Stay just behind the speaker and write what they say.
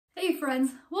Hey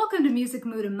friends, welcome to Music,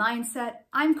 Mood, and Mindset.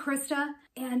 I'm Krista,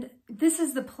 and this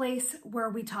is the place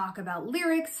where we talk about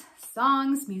lyrics,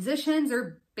 songs, musicians,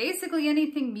 or basically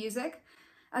anything music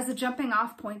as a jumping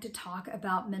off point to talk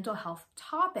about mental health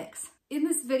topics. In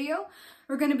this video,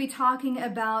 we're going to be talking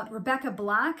about Rebecca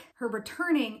Black, her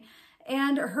returning,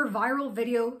 and her viral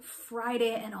video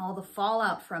Friday and all the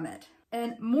fallout from it.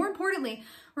 And more importantly,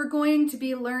 we're going to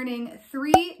be learning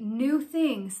 3 new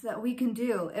things that we can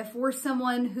do if we're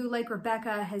someone who, like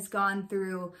Rebecca, has gone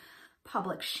through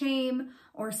public shame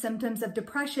or symptoms of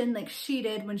depression like she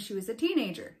did when she was a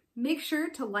teenager. Make sure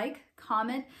to like,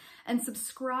 comment, and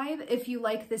subscribe if you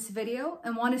like this video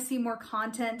and want to see more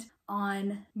content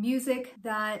on music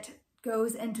that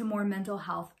goes into more mental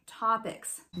health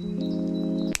topics.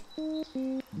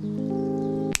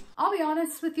 I'll be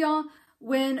honest with y'all.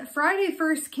 When Friday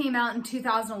first came out in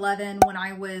 2011, when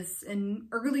I was in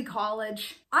early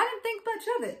college, I didn't think much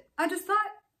of it. I just thought,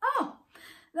 oh,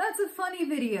 that's a funny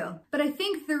video. But I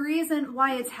think the reason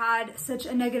why it's had such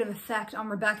a negative effect on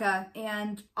Rebecca,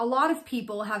 and a lot of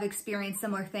people have experienced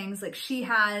similar things like she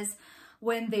has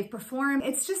when they've performed,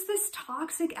 it's just this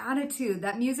toxic attitude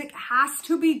that music has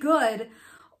to be good,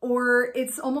 or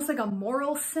it's almost like a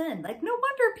moral sin. Like, no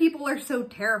wonder people are so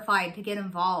terrified to get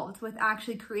involved with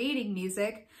actually creating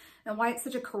music, and why it's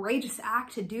such a courageous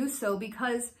act to do so.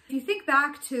 Because if you think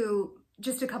back to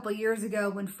just a couple of years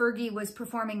ago when Fergie was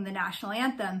performing the national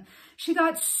anthem, she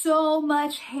got so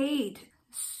much hate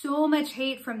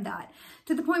from that,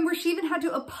 to the point where she even had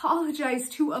to apologize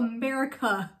to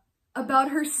America about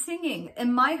her singing.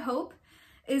 And my hope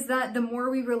is that the more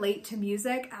we relate to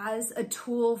music as a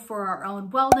tool for our own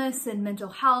wellness and mental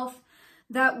health,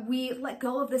 that we let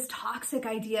go of this toxic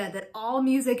idea that all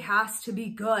music has to be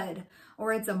good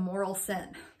or it's a moral sin.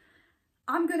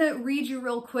 I'm gonna read you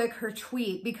real quick her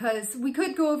tweet, because we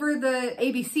could go over the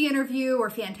ABC interview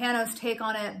or Fantano's take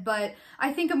on it, but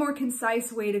I think a more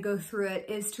concise way to go through it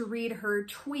is to read her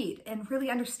tweet and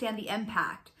really understand the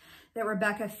impact that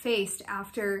Rebecca faced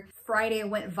after Friday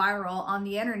went viral on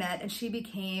the internet and she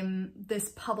became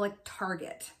this public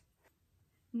target.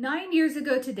 9 years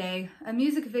ago today, a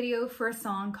music video for a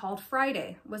song called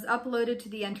Friday was uploaded to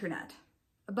the internet.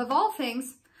 Above all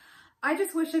things, I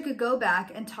just wish I could go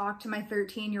back and talk to my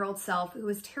 13-year-old self who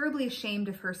was terribly ashamed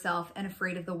of herself and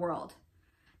afraid of the world.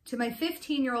 To my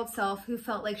 15-year-old self who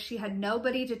felt like she had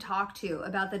nobody to talk to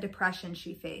about the depression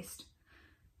she faced.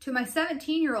 To my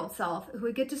 17-year-old self who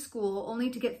would get to school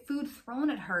only to get food thrown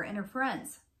at her and her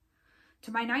friends.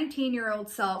 To my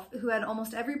 19-year-old self who had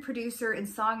almost every producer and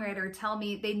songwriter tell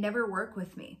me they'd never work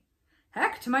with me.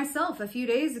 Heck, to myself a few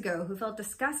days ago who felt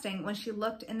disgusting when she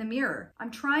looked in the mirror. I'm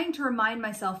trying to remind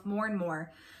myself more and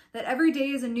more that every day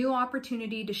is a new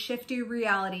opportunity to shift your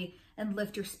reality and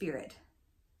lift your spirit.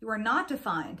 You are not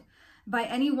defined by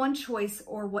any one choice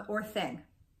or thing.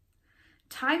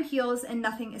 Time heals and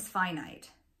nothing is finite.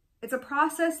 It's a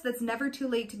process that's never too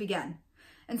late to begin.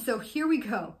 And so here we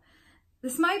go.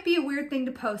 This might be a weird thing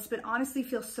to post, but honestly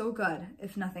feels so good,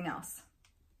 if nothing else.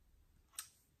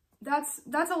 That's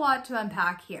a lot to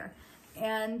unpack here.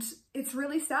 And it's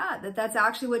really sad that that's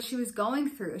actually what she was going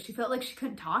through. She felt like she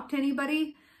couldn't talk to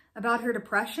anybody about her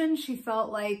depression. She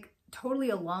felt like totally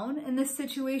alone in this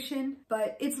situation.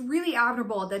 But it's really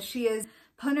admirable that she is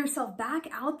putting herself back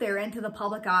out there into the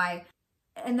public eye,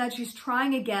 and that she's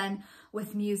trying again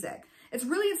with music. It's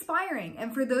really inspiring.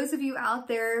 And for those of you out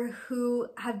there who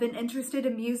have been interested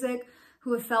in music,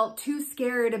 who have felt too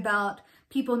scared about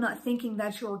people not thinking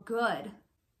that you're good,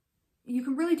 you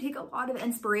can really take a lot of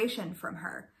inspiration from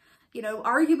her. You know,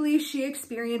 arguably she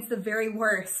experienced the very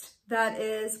worst, that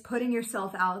is putting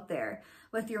yourself out there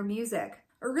with your music,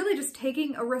 or really just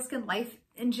taking a risk in life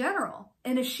in general.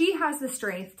 And if she has the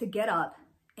strength to get up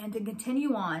and to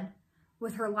continue on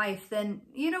with her life, then,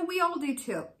 you know, we all do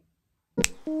too.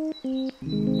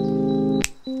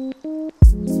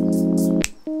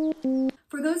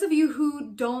 For those of you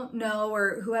who don't know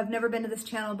or who have never been to this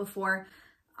channel before,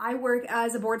 I work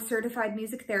as a board-certified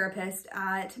music therapist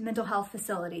at mental health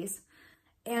facilities.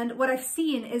 And what I've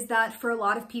seen is that for a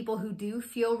lot of people who do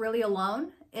feel really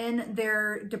alone in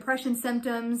their depression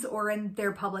symptoms or in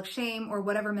their public shame or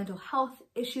whatever mental health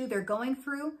issue they're going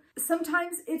through,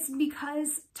 sometimes it's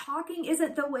because talking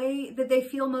isn't the way that they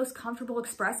feel most comfortable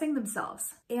expressing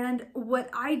themselves. And what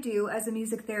I do as a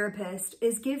music therapist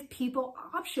is give people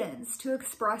options to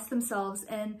express themselves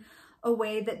in a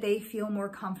way that they feel more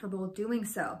comfortable doing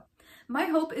so. My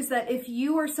hope is that if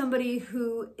you are somebody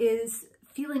who is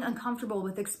feeling uncomfortable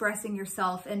with expressing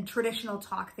yourself in traditional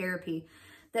talk therapy,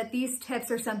 that these tips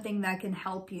are something that can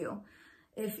help you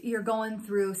if you're going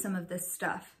through some of this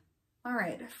stuff. All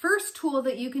right, first tool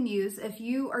that you can use if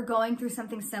you are going through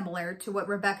something similar to what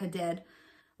Rebecca did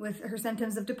with her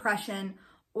symptoms of depression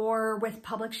or with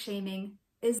public shaming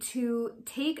is to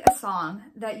take a song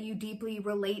that you deeply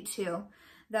relate to,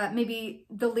 that maybe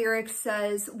the lyrics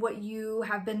says what you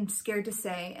have been scared to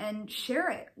say, and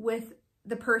share it with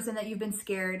the person that you've been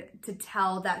scared to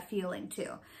tell that feeling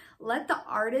to. Let the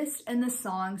artist and the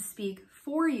song speak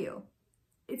for you.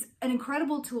 It's an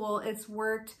incredible tool. It's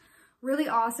worked really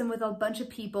awesome with a bunch of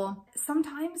people.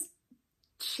 Sometimes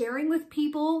sharing with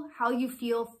people how you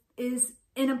feel is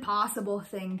an impossible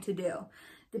thing to do,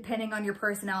 depending on your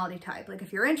personality type. Like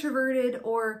if you're introverted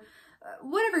or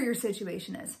whatever your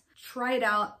situation is, try it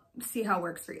out, see how it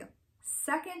works for you.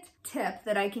 Second tip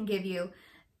that I can give you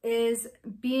is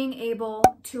being able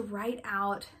to write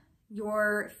out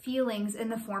your feelings in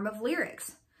the form of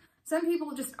lyrics. Some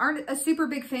people just aren't a super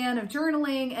big fan of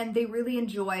journaling and they really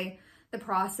enjoy the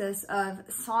process of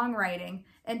songwriting.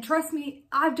 And trust me,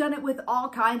 I've done it with all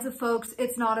kinds of folks.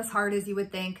 It's not as hard as you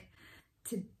would think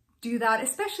to do that,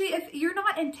 especially if you're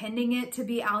not intending it to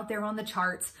be out there on the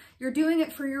charts. You're doing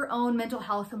it for your own mental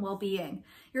health and well-being.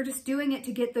 You're just doing it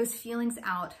to get those feelings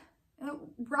out.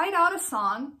 Write out a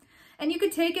song, and you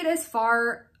could take it as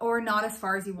far or not as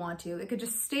far as you want to. It could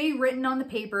just stay written on the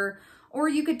paper, or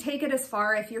you could take it as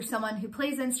far, if you're someone who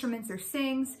plays instruments or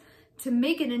sings, to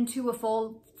make it into a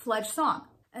full-fledged song.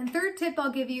 And third tip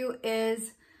I'll give you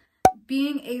is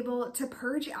being able to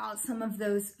purge out some of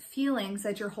those feelings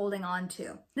that you're holding on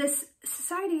to. This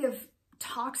society of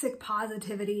toxic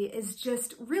positivity is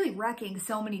just really wrecking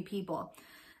so many people.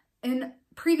 In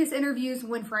previous interviews,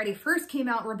 when Friday first came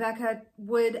out, Rebecca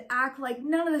would act like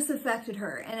none of this affected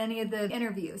her in any of the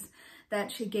interviews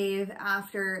that she gave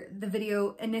after the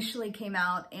video initially came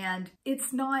out, and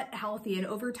it's not healthy, and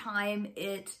over time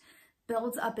it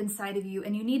builds up inside of you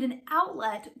and you need an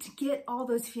outlet to get all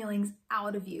those feelings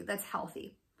out of you that's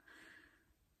healthy.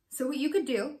 So what you could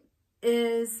do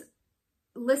is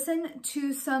listen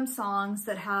to some songs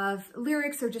that have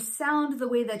lyrics or just sound the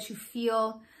way that you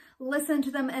feel. Listen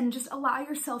to them and just allow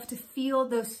yourself to feel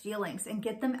those feelings and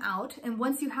get them out. And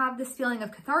once you have this feeling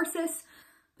of catharsis,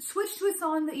 switch to a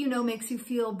song that you know makes you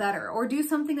feel better, or do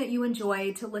something that you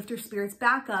enjoy to lift your spirits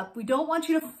back up. We don't want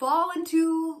you to fall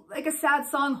into like a sad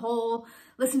song hole,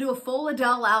 listen to a full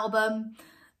Adele album.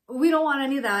 We don't want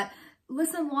any of that.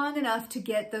 Listen long enough to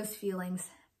get those feelings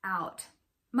out.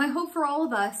 My hope for all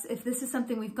of us, if this is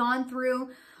something we've gone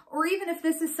through, or even if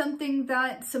this is something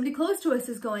that somebody close to us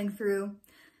is going through,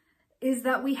 is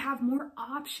that we have more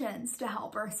options to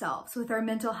help ourselves with our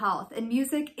mental health. And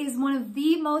music is one of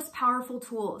the most powerful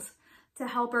tools to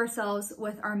help ourselves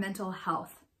with our mental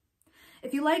health.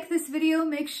 If you like this video,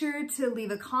 make sure to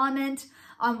leave a comment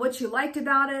on what you liked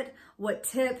about it, what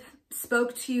tip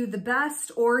spoke to you the best,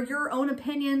 or your own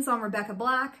opinions on Rebecca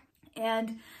Black.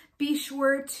 And be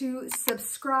sure to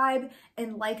subscribe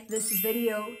and like this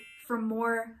video for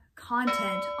more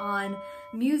content on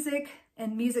music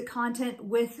and music content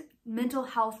with mental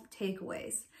health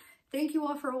takeaways. Thank you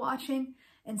all for watching,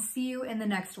 and see you in the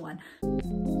next one.